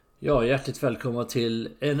Ja, hjärtligt välkomna till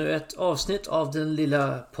ännu ett avsnitt av den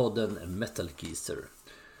lilla podden Metal Geezer.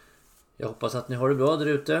 Jag hoppas att ni har det bra där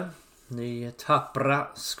ute. Ni är tappra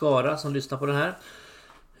skara som lyssnar på den här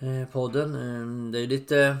podden. Det är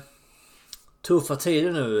lite tuffa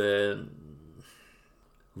tider nu.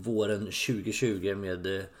 Våren 2020 med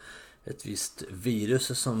ett visst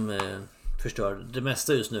virus som förstör det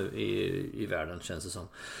mesta just nu i världen, känns det som.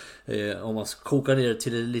 Om man kokar ner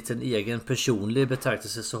till en liten egen personlig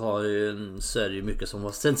betraktelse så är det ju mycket som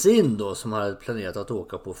har ställts in då, som har planerat att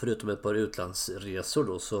åka på, förutom ett par utlandsresor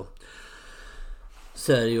då, så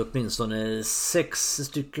är det ju åtminstone 6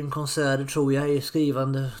 stycken konserter tror jag i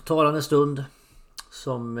talande stund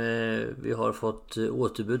som vi har fått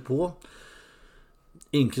återbud på,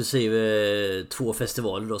 inklusive 2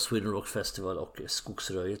 festivaler då, Sweden Rock Festival och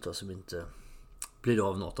Skogsröjet då, som inte blir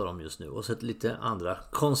av något av dem just nu, och så lite andra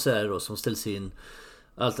konserter då, som ställs in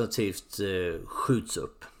alternativt skjuts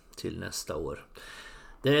upp till nästa år.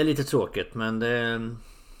 Det är lite tråkigt, men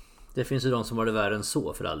det finns ju de som har det värre än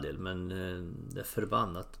så för all del, men det är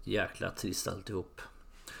förbannat jäkla trist alltihop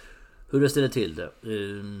hur det ställer till det.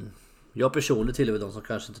 Jag personligen tillhör de som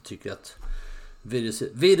kanske inte tycker att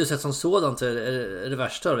viruset som sådant är det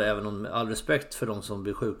värsta då, även om all respekt för de som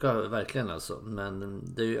blir sjuka verkligen alltså, men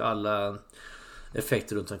det är ju alla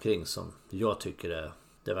effekter runt omkring som jag tycker är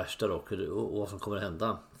det värsta då, och vad som kommer att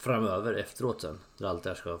hända framöver efteråt sen, när allt det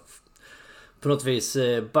här ska på något vis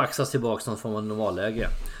baxas tillbaka någon form av normalläge.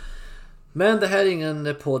 Men det här är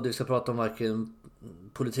ingen podd vi ska prata om varken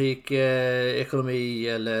politik, ekonomi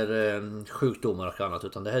eller sjukdomar och annat,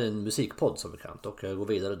 utan det här är en musikpodd som bekant, och jag går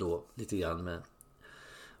vidare då lite grann med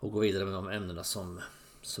de ämnena som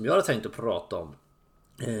jag hade tänkt att prata om.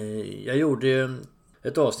 Jag gjorde ju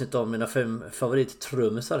ett avsnitt om mina 5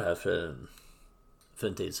 favorittrummisar här för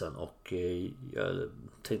en tid sedan, och jag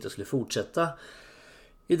tänkte att jag skulle fortsätta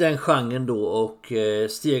i den genren då, och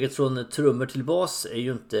steget från trummor till bas är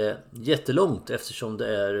ju inte jättelångt, eftersom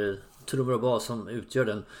det är trummor och bas som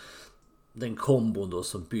utgör den kombon då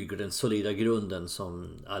som bygger den solida grunden som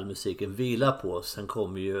all musiken vilar på. Sen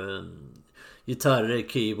kommer ju gitarrer,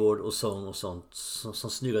 keyboard och sång och sånt som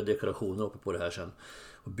snygga dekorationer uppe på det här sen,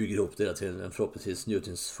 och bygger ihop det till en förhoppningsvis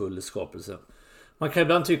njutningsfull skapelse. Man kan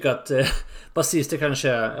ibland tycka att basister kanske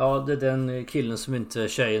det är den killen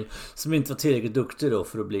tjejen som inte var tillräckligt duktig då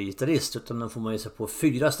för att bli gitarrist, utan då får man ju sig på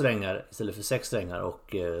 4 strängar istället för 6 strängar,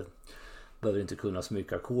 och behöver inte kunna så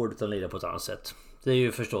mycket ackord utan lira på ett annat sätt. Det är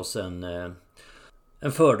ju förstås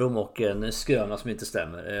en fördom och en skröna som inte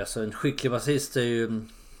stämmer. Alltså en skicklig basist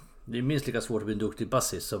det är minst lika svårt att bli en duktig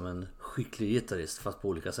basist som en skicklig gitarrist, fast på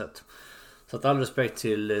olika sätt. Så att all respekt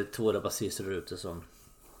till 2 basister där ute som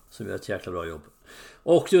gör ett jäkla bra jobb.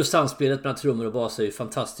 Och just samspelet mellan trummor och bas är ju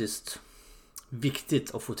fantastiskt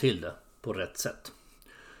viktigt att få till det på rätt sätt.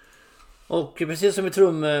 Och precis som i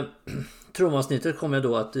trumavsnittet kommer jag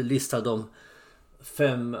då att lista de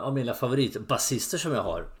 5 av mina favoritbasister som jag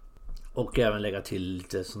har, och även lägga till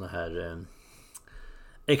lite såna här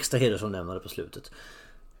extra hedersomnämnare på slutet.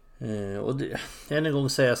 Och än en gång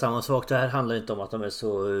säger jag samma sak. Det här handlar inte om att de är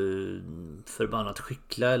så förbannat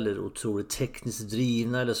skickliga eller otroligt tekniskt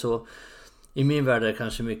drivna eller så. I min värld är det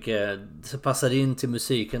kanske mycket som passar in till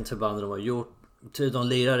musiken, till bandet de har gjort, till de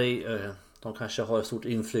lirar i. De kanske har ett stort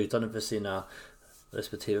inflytande för sina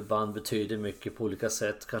respektive band, betyder mycket på olika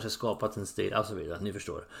sätt, kanske skapat en stil och så vidare, ni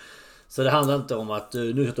förstår. Så det handlar inte om att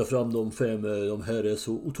nu sätter fram de 5, de här är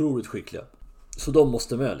så otroligt skickliga, så de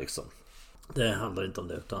måste med liksom. Det handlar inte om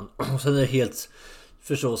det, utan sen är det helt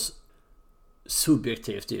förstås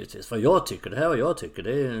subjektivt givetvis. Vad jag tycker, det här är vad jag tycker.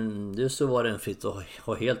 Det är så var det en fritt att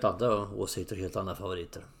ha helt andra åsikter och helt andra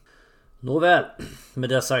favoriter. Nåväl, med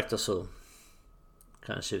det sagt så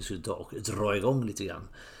kanske vi skulle dra igång lite grann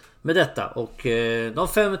med detta. Och de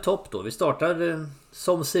 5 topp då. Vi startar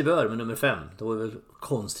som sig bör med nummer 5. Det var väl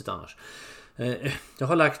konstigt annars. Jag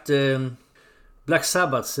har lagt Black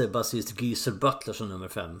Sabbaths basist Geezer Butler som nummer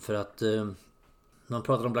 5. För att när man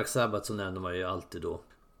pratar om Black Sabbath så nämner man ju alltid då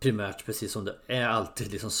primärt, precis som det är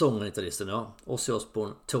alltid, liksom sångaren, gitarristen, Ozzy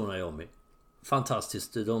Osbourne, Tony Iommi.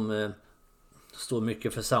 Fantastiskt. De står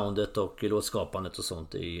mycket för soundet och låtskapandet och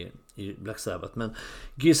sånt i Black Sabbath. Men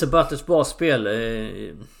Geezer Butlers basspel,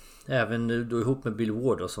 även då ihop med Bill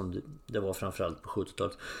Ward då, som det var framförallt på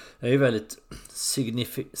 70-talet, är ju väldigt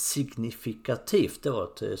signifikativt. Det var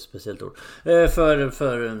ett speciellt ord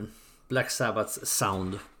för Black Sabbaths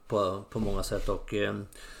sound på många sätt. Och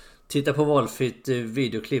titta på valfritt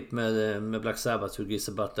videoklipp med Black Sabbath, hur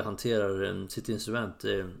Geezer Butler hanterar sitt instrument.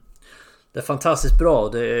 Det är fantastiskt bra,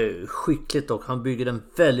 det är skickligt, och han bygger en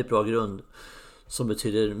väldigt bra grund som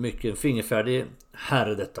betyder mycket. En fingerfärdig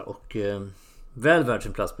herre detta, och Väl värd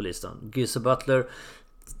sin plats på listan. Geezer Butler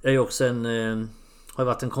är ju också har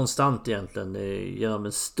varit en konstant egentligen genom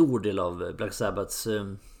en stor del av Black Sabbaths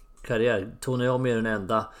karriär. Tony Iommi är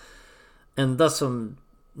den enda som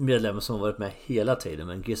medlem som har varit med hela tiden,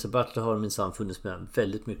 men Geezer Butler har minsann funnits med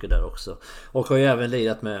väldigt mycket där också, och har ju även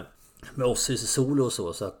lirat med Ozzy solo och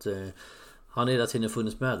så att han hela tiden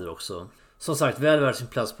funnits med där också. Som sagt, väl värd sin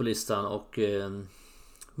plats på listan, och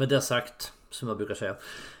med det sagt, som jag brukar säga,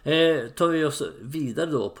 tar vi oss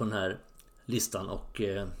vidare då på den här listan och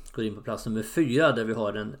går in på plats nummer 4, där vi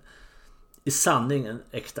har en i sanning en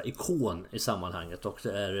äkta ikon i sammanhanget, och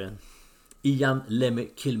det är Ian Lemmy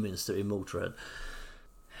Kilminster i Motörhead.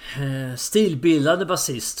 Stilbildande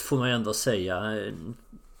basist får man ändå säga,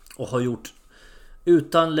 och har gjort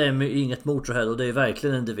utan Lemmy inget Motörhead, och det är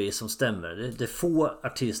verkligen en devis som stämmer. Det är få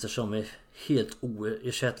artister som är helt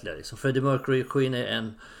oersättliga liksom. Freddie Mercury, Queen är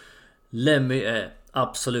en, Lemmy är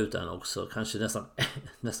absolut en också, kanske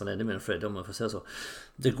nästan ännu mer än Freddie, om man får säga så.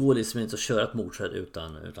 Det går liksom inte att köra ett Motörhead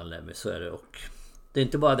utan Lemmy, så är det. Och det är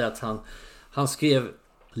inte bara det att han skrev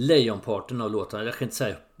lejonparten av låtarna. Jag kan inte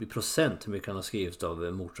säga i procent hur mycket han har skrivit av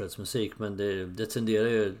Motörheads musik, men det tenderar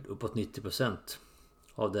ju uppåt 90%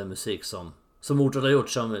 av den musik som Motörhead har gjort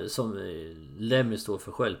som Lemmy står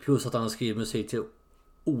för själv. Plus att han har skrivit musik till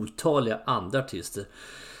otaliga andra artister.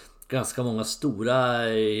 Ganska många stora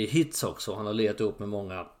hits också. Han har letat upp med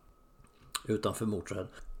många utanför Motörhead.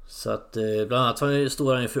 Så att bland annat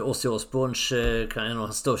står han för Ozzy Osbournes, en av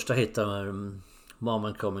hans största hittar, Mom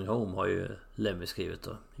and Coming Home, har ju Lemmy skrivit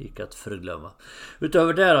och gick att förglömma.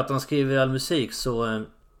 Utöver det att han skriver all musik så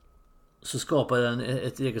skapar han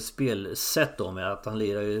ett eget spelsätt då, med att han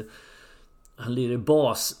lirar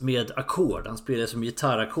bas med ackord. Han spelar som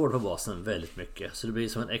gitarrackord på basen väldigt mycket, så det blir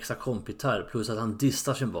som en extra kompgitarr, plus att han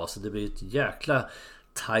distar sin bas. Det blir ett jäkla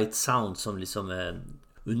tight sound som liksom är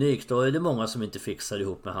unikt, och är det många som inte fixar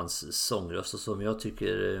ihop med hans sångröst, och som jag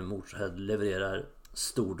tycker Motörhead levererar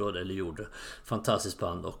stordåd, eller gjorde. Fantastiskt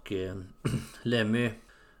band, och Lemmy,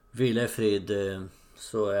 vila i frid,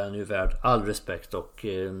 så är han ju värd all respekt, och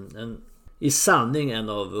i sanning en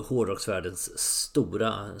av hårdrocksvärldens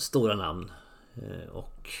stora namn,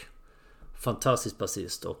 och fantastisk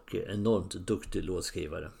basist och enormt duktig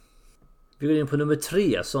låtskrivare. Vi går in på nummer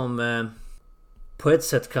 3, som på ett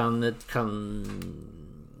sätt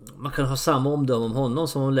man kan ha samma omdöme om honom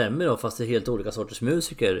som om Lemmy då, fast det är helt olika sorters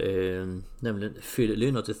musiker, nämligen Phil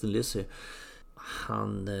Lynott i Thin Lizzy.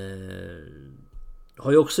 Han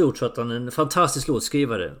har ju också gjort så att han är en fantastisk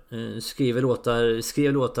låtskrivare. Skrev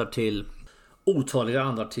låtar till otaliga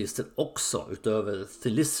andra artister också utöver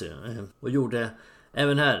Thin Lizzy, och gjorde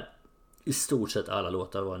även här i stort sett alla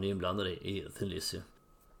låtar var han inblandad i Thin Lizzy.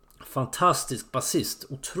 Fantastisk basist,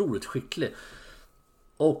 otroligt skicklig,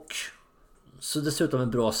 och så dessutom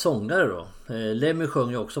en bra sångare då. Lemmy sjöng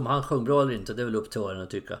ju också, om han sjöng bra eller inte, det är väl upp till åren att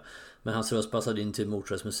tycka. Men hans röst passade in till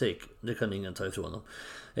Motörheads musik, det kan ingen ta ifrån honom.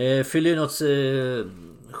 Phil Lynott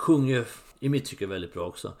sjunger i mitt tycke väldigt bra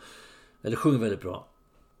också. Eller sjunger väldigt bra.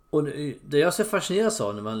 Och det jag så fascineras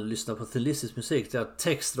av när man lyssnar på Thin Lizzys musik, det är att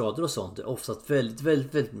textrader och sånt är oftast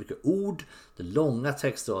väldigt mycket ord. Det är långa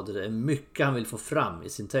textrader, det är mycket han vill få fram i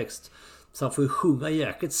sin text. Så han får ju sjunga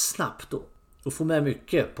jäkligt snabbt då, och få med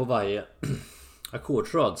mycket på varje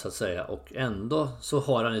ackordsrad så att säga, och ändå så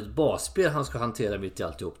har han ett basspel han ska hantera mitt i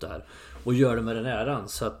alltihop det här, och gör det med den äran.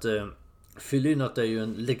 Så att Phil Lynott är ju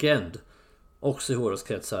en legend också i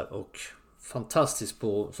hårdrockskretsar, och fantastisk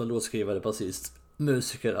som låtskrivare, basist,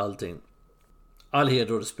 musiker, allting. All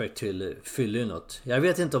heder och respekt till Phil Lynott. Jag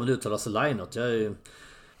vet inte om det uttalas Lynott.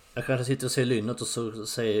 Jag kanske sitter och säger Lynott och så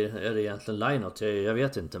säger är det egentligen Lynott. Jag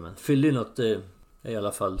vet inte, men Phil Lynott är i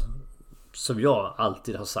alla fall som jag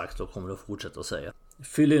alltid har sagt och kommer att fortsätta att säga.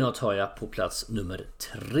 Phil Lynott har jag på plats nummer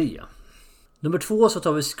 3. Nummer 2 så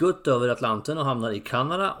tar vi skutt över Atlanten och hamnar i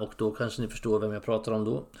Kanada, och då kanske ni förstår vem jag pratar om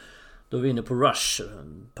då. Då är vi inne på Rush,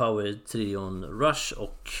 power-trion Rush,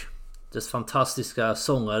 och dess fantastiska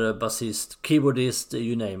sångare, basist, keyboardist,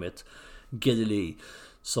 you name it, Geddy Lee,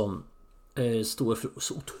 som står för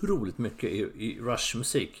så otroligt mycket i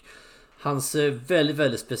Rush-musik. Hans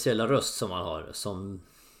väldigt speciella röst som han har, som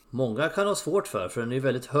många kan ha svårt för den är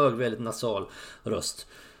väldigt hög, väldigt nasal röst.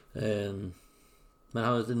 Men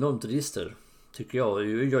han har ett enormt register, tycker jag.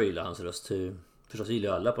 Jag gillar hans röst. Förstås gillar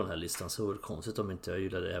jag alla på den här listan, så det är konstigt om inte jag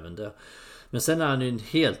gillade även det. Men sen är han ju en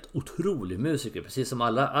helt otrolig musiker, precis som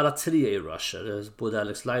alla tre i Rush. Både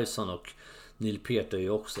Alex Lifeson och Neil Peart är ju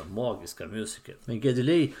också magiska musiker. Men Geddy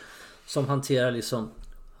Lee, som hanterar liksom,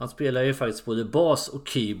 han spelar ju faktiskt både bas och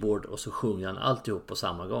keyboard, och så sjunger han alltihop på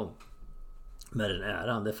samma gång. Med den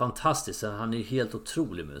äran, det är fantastiskt. Han är helt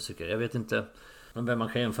otrolig musiker. Jag vet inte vem man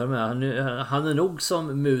kan jämföra med. Han är nog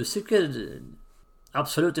som musiker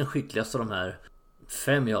absolut den skickligaste av de här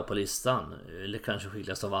 5 jag har på listan. Eller kanske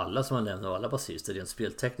skickligast av alla som man nämner, av alla basister rent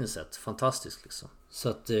speltekniskt sett. Fantastiskt liksom. Så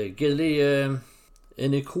att Geddy Lee är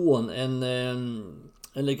en ikon, en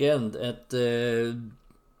legend,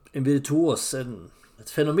 en virtuos, ett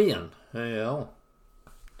fenomen. Ja.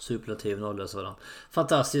 Superlativ, nollös varann.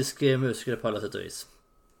 Fantastisk musiker på alla sätt och vis.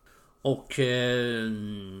 Och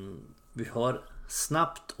vi har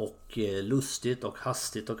snabbt och lustigt och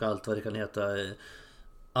hastigt och allt vad det kan heta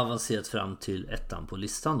avancerat fram till 1:an på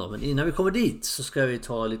listan då. Men innan vi kommer dit så ska vi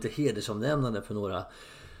ta lite hedersomnämnande för några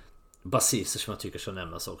basister som jag tycker ska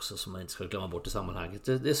nämnas också, som man inte ska glömma bort i sammanhanget.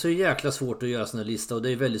 Det är så jäkla svårt att göra såna här lista, och det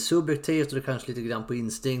är väldigt subjektivt och det är kanske lite grann på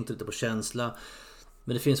instinkt och lite på känsla.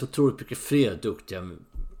 Men det finns otroligt mycket fler duktiga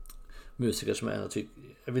musiker som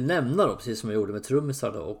jag vill nämna då, precis som jag gjorde med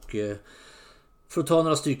trummisar då. Och för att ta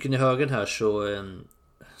några stycken i högen här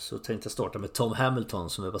så tänkte jag starta med Tom Hamilton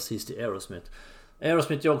som är basist i Aerosmith.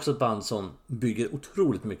 Aerosmith är också ett band som bygger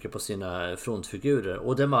otroligt mycket på sina frontfigurer,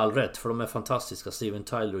 och det är med all rätt, för de är fantastiska. Steven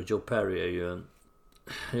Tyler och Joe Perry är ju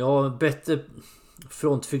bättre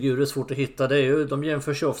frontfigurer, svårt att hitta. De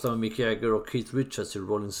jämförs ju ofta med Mick Jagger och Keith Richards i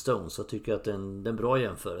Rolling Stones, så jag tycker att det är en bra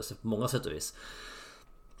jämförelse på många sätt och vis.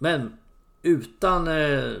 Men utan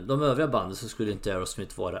de övriga banden så skulle inte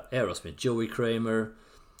Aerosmith vara Aerosmith. Joey Kramer,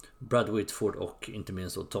 Brad Whitford och inte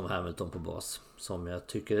minst då Tom Hamilton på bas, som jag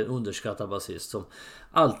tycker är en underskattad basist som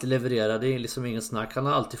alltid levererar. Det är liksom ingen snack. Han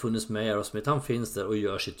har alltid funnits med i Aerosmith. Han finns där och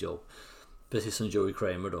gör sitt jobb, precis som Joey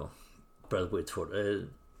Kramer då, Brad Whitford.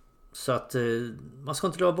 Så att man ska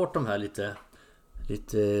inte glömma bort de här lite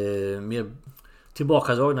mer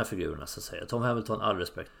tillbakadragna figurerna så att säga. Tom Hamilton, all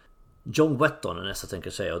respekt. John Wetton är nästa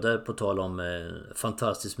tänker säga, och där på tal om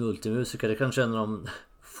fantastisk multimusiker. Det kanske är en av de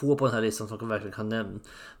få på den här listan som verkligen kan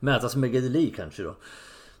mätas med Geddy Lee kanske då.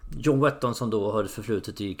 John Wetton som då har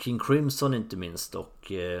förflutet i King Crimson inte minst,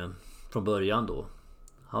 och från början då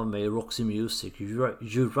han var med i Roxy Music,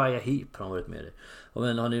 Uriah Heep har han varit med i. Och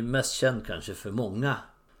men han är mest känd kanske för många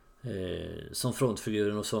som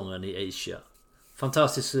frontfiguren och sångaren i Asia.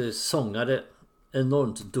 Fantastisk sångare,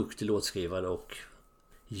 enormt duktig låtskrivare och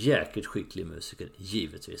jäkligt skicklig musiker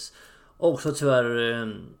givetvis. Också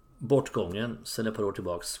tyvärr bortgången sen ett par år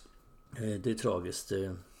tillbaks. Det är tragiskt.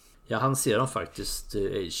 Han ser dem faktiskt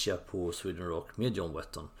Asia på Sweden Rock med John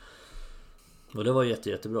Wetton. Och det var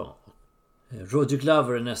jättebra. Roger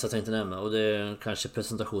Glover är nästa jag tänkte nämna, och det är kanske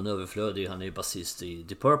presentation överflödig. Han är ju basist i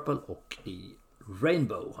Deep Purple och i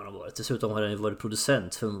Rainbow har han varit. Dessutom har han varit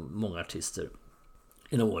producent för många artister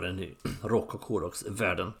inom åren i rock- och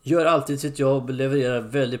hårdrocksvärlden. Gör alltid sitt jobb, levererar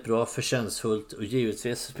väldigt bra, förtjänstfullt, och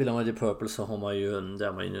givetvis spelar man i Deep Purple så har man ju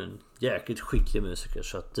en jäkligt skicklig musiker.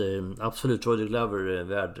 Så att absolut Roger Glover är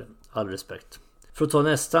värd all respekt. För att ta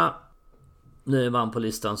nästa man på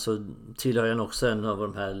listan så tillhör han också en av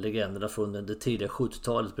de här legenderna från det tidiga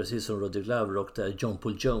 70-talet, precis som Roger Glover, och det är John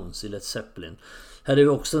Paul Jones i Led Zeppelin. Här är vi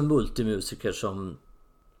också en multimusiker som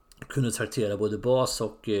kunde traktera både bas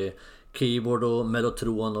och keyboard och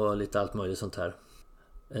mellotron och lite allt möjligt sånt här.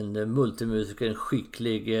 En multimusiker, en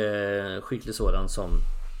skicklig sådan som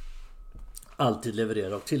alltid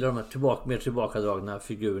levererar, och tillhör de här mer tillbakadragna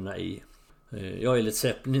figurerna i Led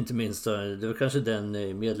Zeppelin inte minst. Det var kanske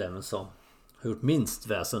den medlemmen som har gjort minst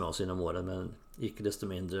väsen av sina åren, men icke desto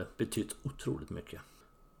mindre betytt otroligt mycket.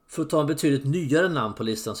 För att ta en betydligt nyare namn på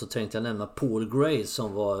listan så tänkte jag nämna Paul Gray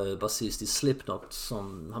som var basist i Slipknot.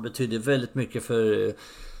 Han betydde väldigt mycket för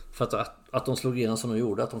att de slog igenom som de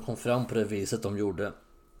gjorde, att de kom fram på det viset de gjorde,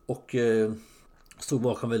 och stod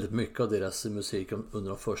bakom väldigt mycket av deras musik under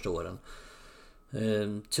de första åren.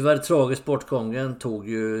 Tyvärr tragiskt bortgången, tog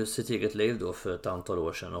ju sitt eget liv då för ett antal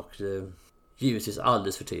år sedan, och givetvis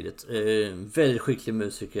alldeles för tidigt. Väldigt skicklig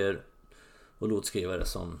musiker och låtskrivare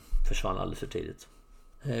som försvann alldeles för tidigt.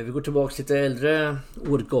 Vi går tillbaka till lite äldre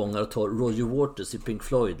årgångar och tar Roger Waters i Pink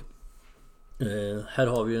Floyd. Här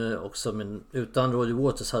har vi ju också, men utan Roger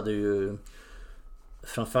Waters hade ju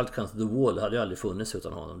framförallt kanske The Wall hade ju aldrig funnits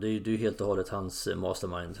utan honom. Det är ju helt och hållet hans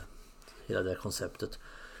mastermind, hela det här konceptet.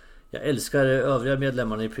 Jag älskar övriga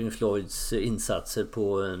medlemmarna i Pink Floyds insatser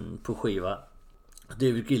på skiva.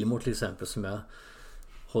 David Gilmour till exempel, som jag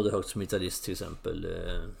håller högt som gitarrist till exempel.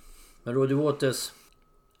 Men Roger Waters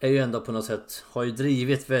är ju ändå på något sätt, har ju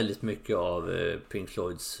drivit väldigt mycket av Pink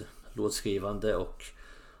Floyds låtskrivande och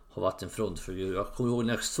har varit en frontfigur. Jag kommer ihåg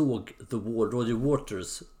när jag såg The Wall, Roger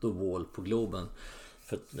Waters The Wall på Globen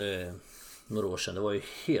för några år sedan. Det var ju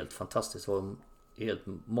helt fantastiskt, det var helt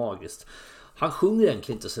magiskt. Han sjunger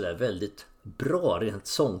egentligen inte sådär väldigt bra rent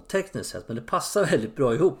sångtekniskt sett, men det passar väldigt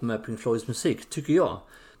bra ihop med Pink Floyds musik tycker jag.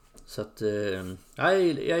 Så att jag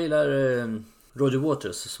gillar Roger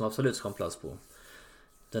Waters som absolut ska ha en plats på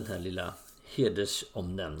den här lilla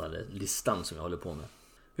hedersomnämnande listan som jag håller på med.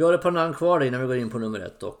 Vi har ett par namn kvar innan vi går in på nummer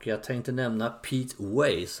 1 och jag tänkte nämna Pete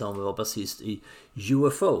Way som var basist i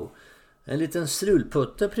UFO. En liten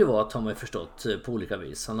strulputte privat har man ju förstått på olika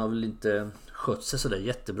vis. Han har väl inte skött sig sådär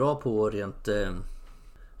jättebra på rent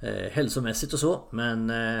hälsomässigt och så,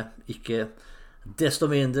 men icke desto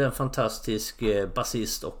mindre en fantastisk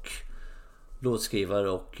basist och låtskrivare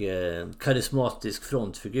och karismatisk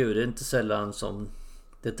frontfigur. Det är inte sällan som,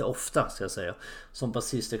 det är inte ofta ska jag säga, som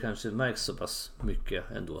basister kanske märks så pass mycket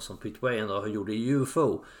ändå som Pete Way ändå har gjort i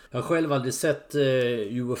UFO. Jag har själv aldrig sett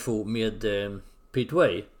UFO med Pete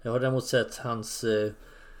Way. Jag har däremot sett hans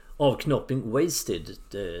avknoppning Wasted.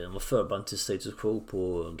 Det var förband till Status Quo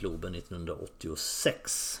på Globen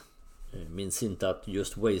 1986. Jag minns inte att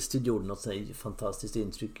just Wasted gjorde något fantastiskt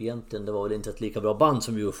intryck egentligen. Det var väl inte ett lika bra band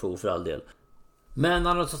som UFO för all del. Men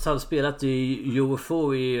han har totalt spelat i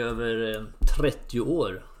UFO i över 30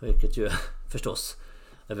 år. Vilket ju förstås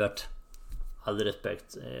är värt all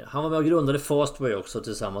respekt. Han var med och grundade Fastway också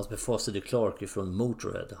tillsammans med Foster D. Clark från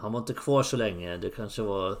Motorhead. Han var inte kvar så länge. Det kanske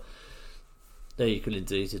var... Det gick väl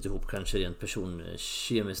inte riktigt ihop kanske rent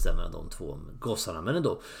personkemiskt där mellan de två gossarna, men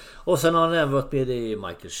ändå. Och sen har han även varit med i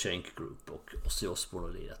Michael Schenk Group och Ozzy Osbourne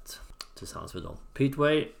och lirat tillsammans med dem. Pete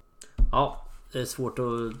Way, ja, det är svårt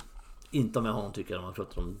att inte ha med honom tycker jag när man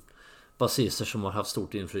pratar om basister som har haft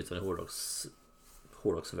stort inflytande i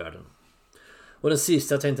hårdrocksvärlden. Och den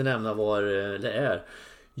sista jag tänkte nämna är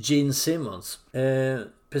Gene Simmons.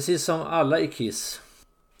 Precis som alla i Kiss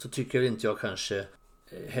så tycker inte jag kanske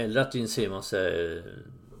heller att Gene Simmons är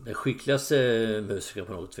den skickligaste musikern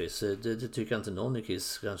på något vis. Det tycker jag inte någon i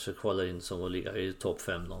Kiss kanske kvalar in som att ligga i topp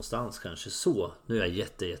 5 någonstans kanske så. Nu är jag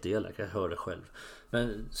jätte elak, jag hör det själv.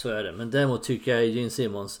 Men så är det. Men däremot tycker jag Gene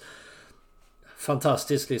Simmons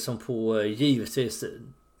fantastisk liksom på givetvis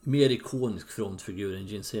mer ikonisk frontfigur än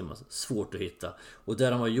Gene Simmons. Svårt att hitta. Och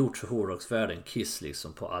där de har gjort för hårdrocksvärlden Kiss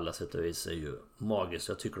liksom på alla sätt och vis är ju magiskt.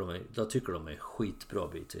 Jag tycker de är skitbra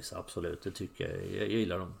bitvis. Absolut, det tycker jag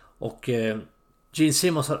gillar dem. Och Gene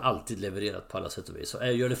Simmons har alltid levererat på alla sätt och vis. Och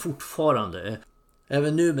jag gör det fortfarande.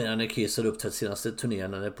 Även nu när Kiss har uppträtt senaste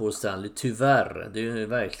turnéerna när Paul Stanley tyvärr. Det är ju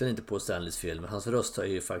verkligen inte Paul Stanleys fel. Men hans röst är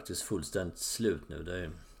ju faktiskt fullständigt slut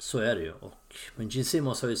nu. Så är det ju. Men Gene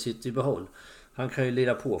Simmons har ju sitt i behåll. Han kan ju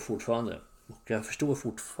lira på fortfarande. Och jag förstår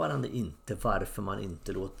fortfarande inte varför man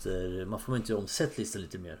inte låter... Man får inte omsätta listan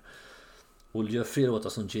lite mer. Och gör fler låtar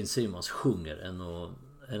som Gene Simmons sjunger än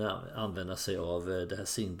att använda sig av det här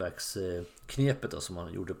Singbacks knepet som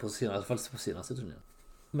han gjorde på senaste turnén.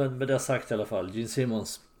 Men med det sagt i alla fall, Gene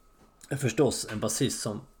Simmons är förstås en basist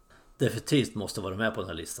som definitivt måste vara med på den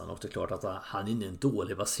här listan. Och det är klart att han är inte en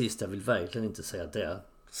dålig basist. Jag vill verkligen inte säga det.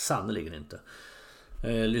 Sannolikt inte.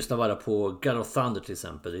 Lyssna bara på God of Thunder till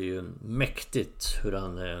exempel. Det är ju mäktigt hur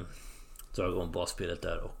han drar igång basspelet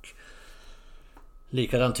där. Och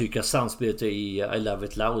likadant tycker jag samspelet i I Love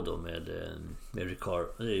It Loud då med Ricard.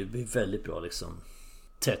 Det är väldigt bra liksom.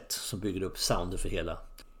 Tätt som bygger upp soundet för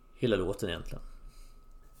hela låten egentligen.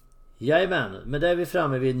 Jajamän, men där är vi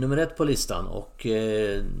framme vid nummer 1 på listan. Och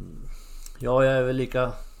jag är väl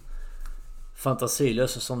lika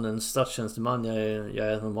fantasilös som den statstjänsteman jag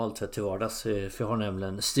är normalt sett till vardags. För jag har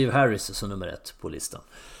nämligen Steve Harris som nummer 1 på listan.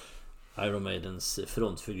 Iron Maidens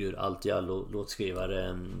frontfigur, allt i allo,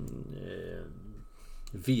 låtskrivare,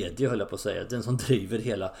 VD höll jag på att säga. Den som driver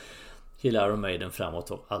hela Iron Maiden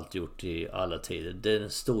framåt och allt gjort i alla tider. Den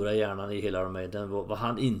stora hjärnan i hela Iron Maiden. Vad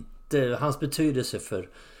han inte, hans betydelse för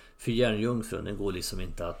järnjungfrun, den går liksom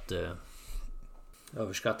inte att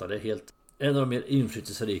överskatta. Det är helt en av de mer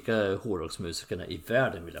inflytelserika hårdrocksmusikerna i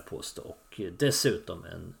världen vill jag påstå. Och dessutom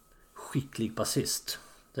en skicklig basist.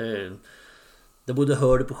 Det både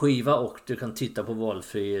hör du på skiva och du kan titta på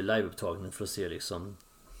valfri liveupptagning för att se liksom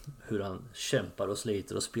hur han kämpar och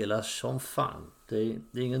sliter och spelar som fan. Det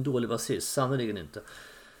är ingen dålig basist, sannolikt inte.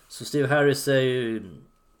 Så Steve Harris är ju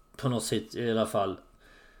på något sätt i alla fall.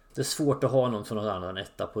 Det är svårt att ha någon från någon annan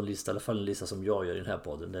etta på en lista. I alla fall en lista som jag gör i den här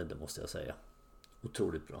podden. Det måste jag säga.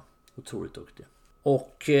 Otroligt bra. Otroligt duktig.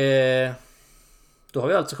 Och då har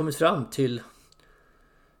vi alltså kommit fram till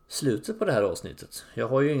slutet på det här avsnittet. Jag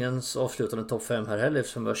har ju ingen avslutande topp 5 här heller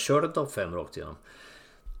eftersom jag körde topp 5 rakt igenom.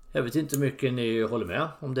 Jag vet inte hur mycket ni håller med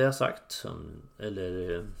om det jag sagt.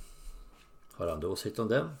 Eller har andra åsikter om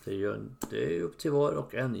det. Det är upp till var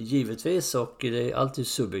och en givetvis. Och det är alltid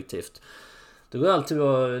subjektivt. Det går alltid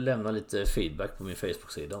att lämna lite feedback på min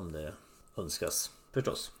Facebook-sida om det önskas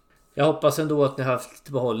förstås. Jag hoppas ändå att ni har haft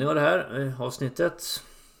lite behållning av det här avsnittet.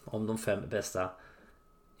 Om de 5 bästa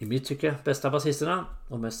i mitt tycke bästa basisterna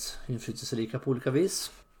och mest inflytelserika på olika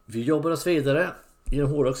vis. Vi jobbar oss vidare i den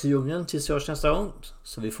hårdrocksdjungeln djungeln tills jag hörs nästa gång.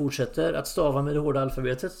 Så vi fortsätter att stava med det hårda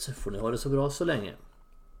alfabetet. Får ni ha det så bra så länge.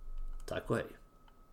 Tack och hej.